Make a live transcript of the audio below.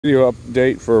Video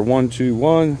update for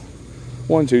 121,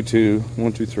 122,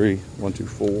 123,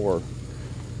 124.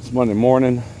 It's Monday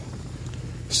morning.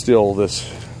 Still, this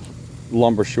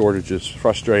lumber shortage is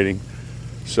frustrating.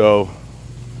 So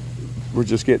we're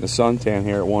just getting a suntan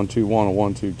here at 121 and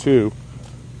 122.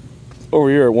 Over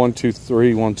here at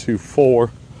 123,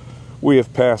 124, we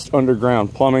have passed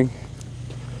underground plumbing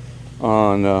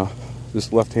on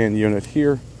this left-hand unit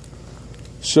here.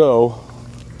 So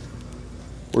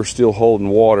we're still holding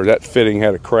water. That fitting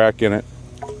had a crack in it.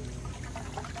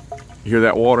 You hear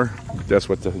that water? That's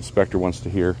what the inspector wants to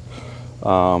hear.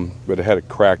 But it had a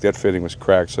crack. That fitting was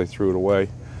cracked, so they threw it away.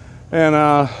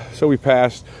 And so we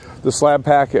passed. The slab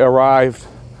pack arrived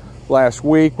last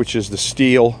week, which is the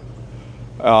steel,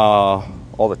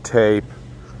 all the tape,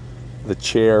 the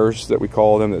chairs that we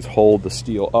call them that hold the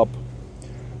steel up.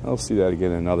 I'll see that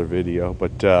again in another video.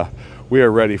 But we are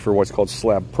ready for what's called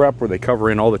slab prep, where they cover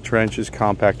in all the trenches,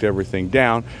 compact everything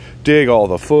down, dig all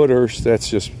the footers. That's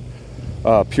just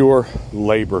pure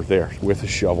labor there with a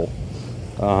shovel,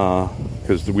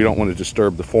 because we don't want to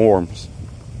disturb the forms.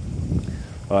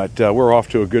 But we're off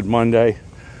to a good Monday.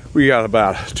 We got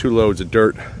about 2 loads of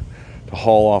dirt to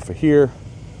haul off of here,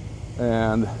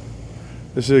 and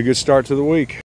this is a good start to the week.